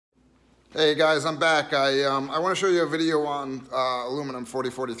Hey guys, I'm back. I want to show you a video on aluminum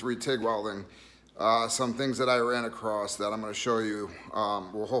 4043 Tig Welding. Some things that I ran across that I'm going to show you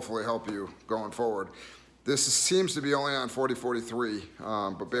will hopefully help you going forward. This seems to be only on 4043,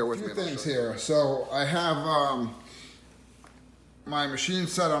 but bear with me. A few things here. So I have my machine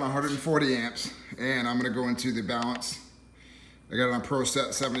set on 140 amps, and I'm going to go into the balance. I got it on Pro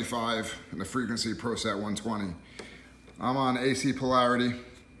Set 75 and the frequency Pro Set 120. I'm on AC polarity,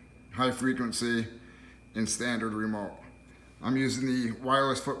 high frequency, and standard remote. I'm using the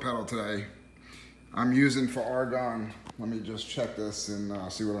wireless foot pedal today. I'm using for argon, let me just check this and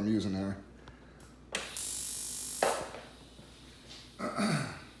see what I'm using here. I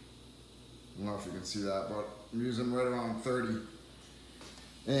don't know if you can see that, but I'm using right around 30.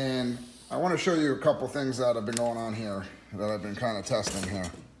 And I want to show you a couple things that have been going on here that I've been kind of testing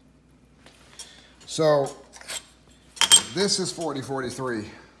here. So this is 4043.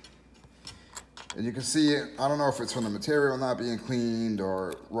 And you can see it, I don't know if it's from the material not being cleaned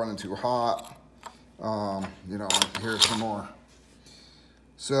or running too hot. You know, here's some more.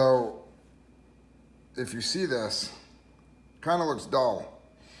 So if you see this, kind of looks dull.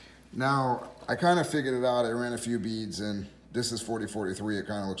 Now, I kind of figured it out. I ran a few beads and this is 4043. It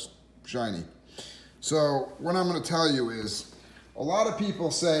kind of looks shiny. So what I'm going to tell you is, a lot of people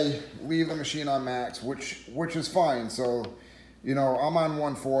say leave the machine on max, which is fine. So, you know, I'm on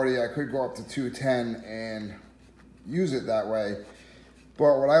 140, I could go up to 210 and use it that way.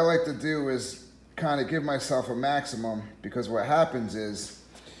 But what I like to do is kind of give myself a maximum, because what happens is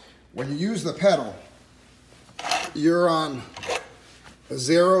when you use the pedal, you're on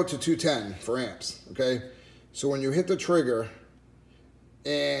 0 to 210 for amps, okay? So when you hit the trigger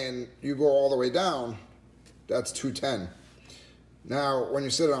and you go all the way down, that's 210. Now, when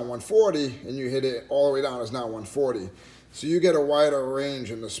you set it on 140 and you hit it all the way down, it's now 140. So you get a wider range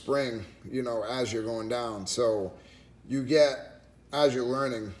in the spring, you know, as you're going down. So you get, as you're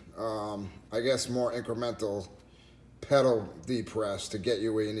learning, I guess more incremental pedal depress to get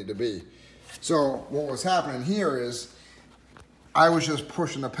you where you need to be. So what was happening here is I was just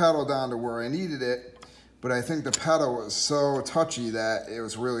pushing the pedal down to where I needed it, but I think the pedal was so touchy that it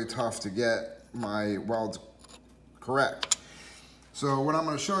was really tough to get my welds correct. So what I'm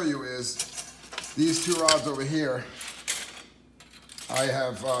going to show you is these two rods over here. I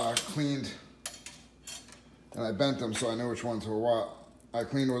have cleaned, and I bent them so I know which ones were what. I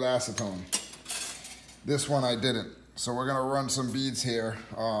cleaned with acetone. This one I didn't. So we're gonna run some beads here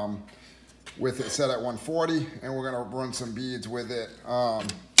with it set at 140, and we're gonna run some beads with it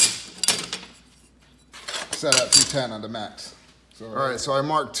set at 210 on the max. So, all right, so I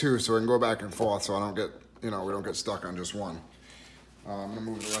marked two so I can go back and forth so I don't get, you know, we don't get stuck on just one. I'm gonna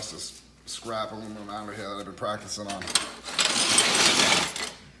move the rest of this scrap aluminum out of here that I've been practicing on.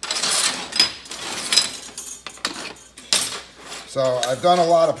 So I've done a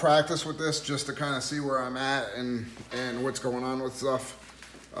lot of practice with this just to kind of see where I'm at and what's going on with stuff.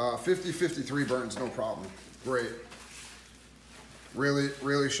 50-53 burns, no problem. Great.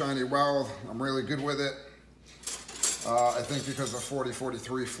 Really shiny weld. I'm really good with it. I think because the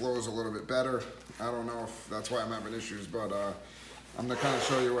 40-43 flows a little bit better. I don't know if that's why I'm having issues, but I'm gonna kind of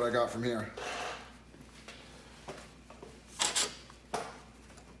show you what I got from here.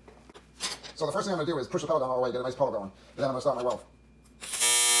 So the first thing I'm going to do is push the pedal down all the way, get a nice puddle going. Then I'm going to start my weld.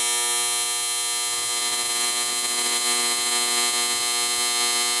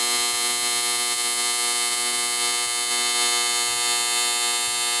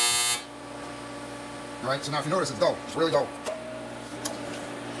 Alright, so now if you notice, it's dull. It's really dull.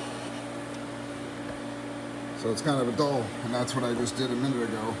 So it's kind of a dull, and that's what I just did a minute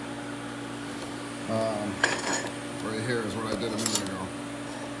ago. Right here is what I did a minute ago.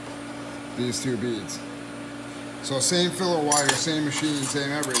 These two beads. So same filler wire, same machine,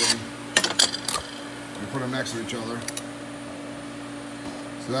 same everything. We put them next to each other.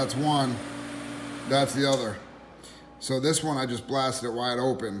 So that's one, that's the other. So this one I just blasted it wide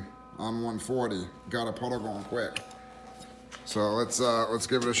open on 140. Got a puddle going quick. So let's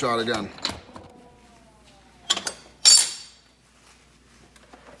give it a shot again.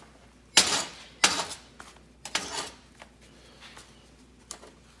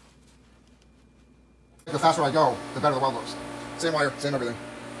 The faster I go, the better the weld looks. Same wire, same everything.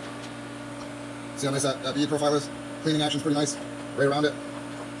 See how nice that bead profile is? Cleaning action's pretty nice. Right around it.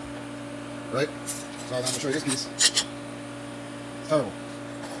 Right? So I'm going to show you this piece. It's terrible.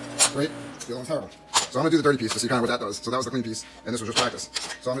 Great. The other one's terrible. So I'm going to do the dirty piece to see kind of what that does. So that was the clean piece, and this was just practice.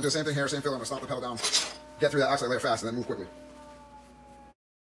 So I'm going to do the same thing here, same filler. I'm going to stop the pedal down, get through that oxide layer fast, and then move quickly.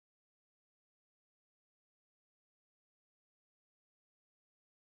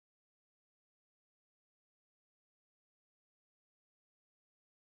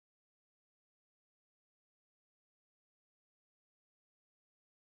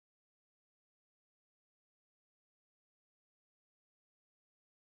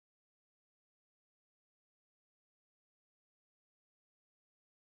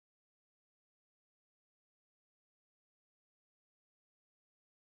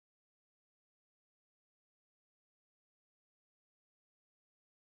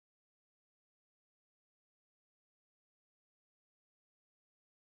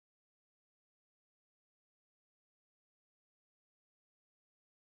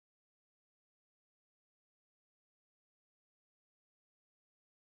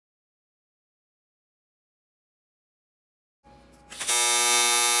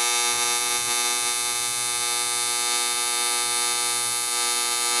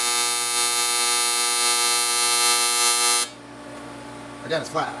 again, it's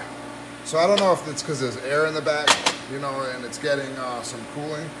flat. So I don't know if it's because there's air in the back, you know, and it's getting some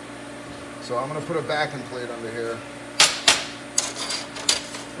cooling. So I'm gonna put a backing plate under here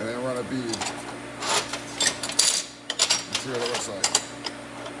and then run a bead. Let's see what it looks like.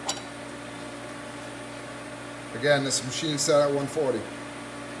 Again, this machine's set at 140.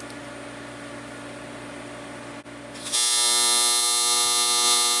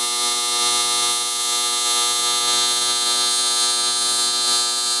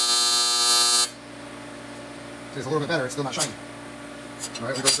 It's a little bit better, it's still not shiny.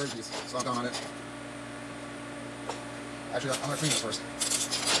 Alright, we go third piece. Slop down on it. Actually, I'm going to clean this first.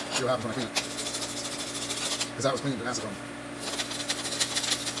 See what happens when I clean it. Because that was cleaned in acetone.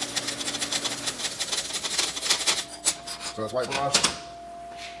 So that's whitewash.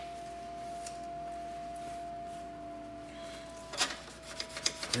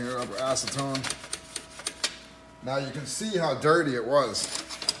 Clean it up with acetone. Now you can see how dirty it was.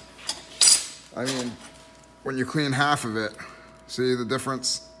 I mean, when you clean half of it, see the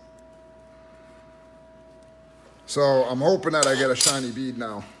difference? So I'm hoping that I get a shiny bead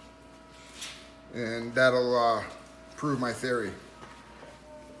now, and that'll prove my theory.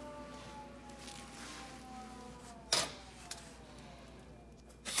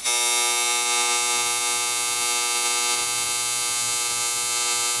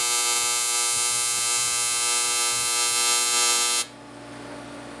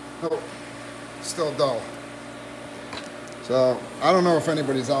 Oh, still dull. So I don't know if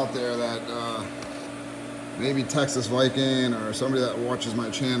anybody's out there that maybe Texas Viking or somebody that watches my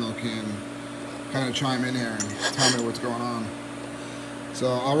channel can kind of chime in here and tell me what's going on.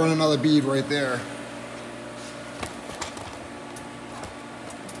 So I'll run another bead right there.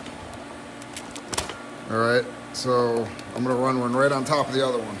 All right, so I'm gonna run one right on top of the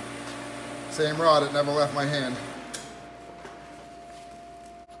other one. Same rod, it never left my hand.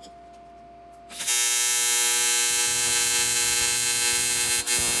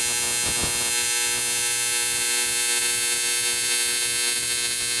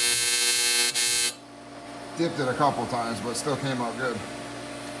 Dipped it a couple times, but still came out good.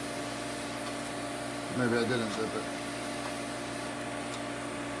 Maybe I didn't dip it.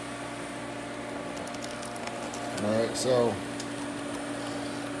 Alright, so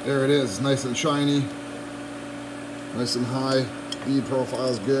there it is, nice and shiny, nice and high, bead profile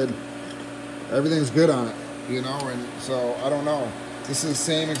is good. Everything's good on it, you know, and so I don't know. This is the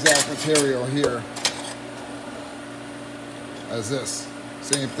same exact material here as this.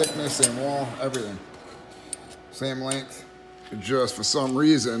 Same thickness, same wall, everything. Same length, just for some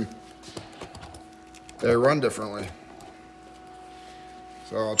reason they run differently.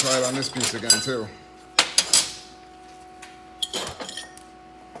 So I'll try it on this piece again too.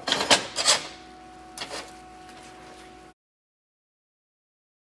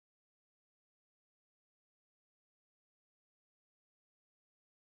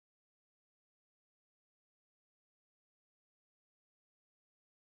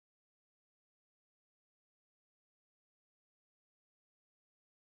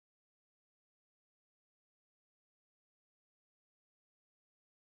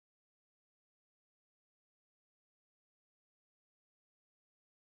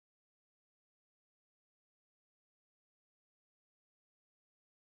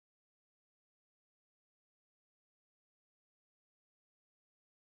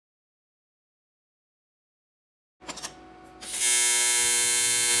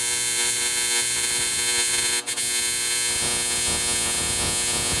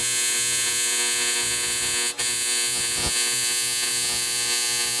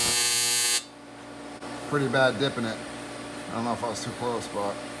 Pretty bad dipping it. I don't know if I was too close,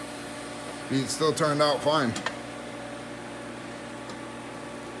 but bead still turned out fine.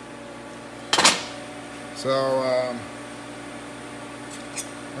 So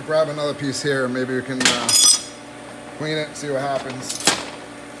I'll grab another piece here and maybe we can clean it, see what happens.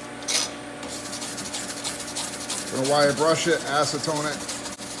 Gonna wire brush it, acetone it.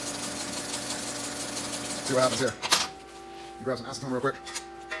 See what happens here. Grab some acetone real quick.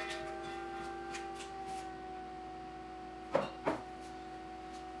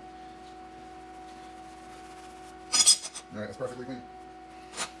 All right, it's perfectly clean.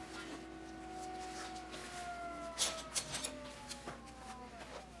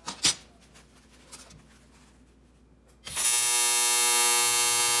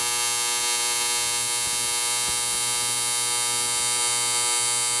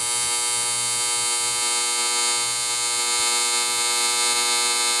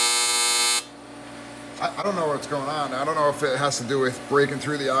 I don't know what's going on. I don't know if it has to do with breaking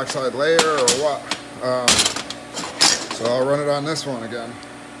through the oxide layer or what. So So I'll run it on this one again.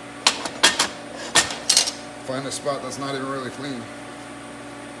 Find a spot that's not even really clean.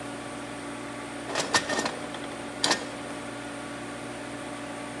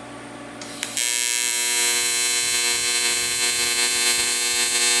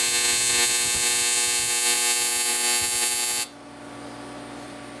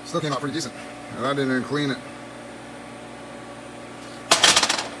 Still came out pretty decent, and I didn't even clean it.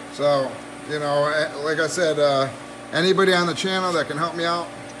 So, you know, like I said, anybody on the channel that can help me out,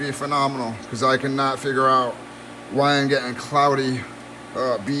 be phenomenal, because I cannot figure out why I'm getting cloudy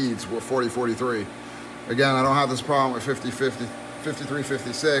beads with 4043. Again, I don't have this problem with 5050,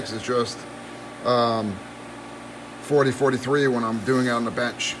 5356. It's just 4043 when I'm doing it on the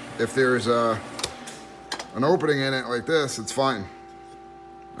bench. If there's an opening in it like this, it's fine.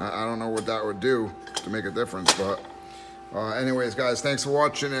 I don't know what that would do to make a difference, but anyways, guys, thanks for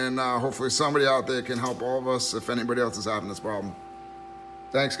watching, and hopefully somebody out there can help all of us if anybody else is having this problem.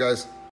 Thanks, guys.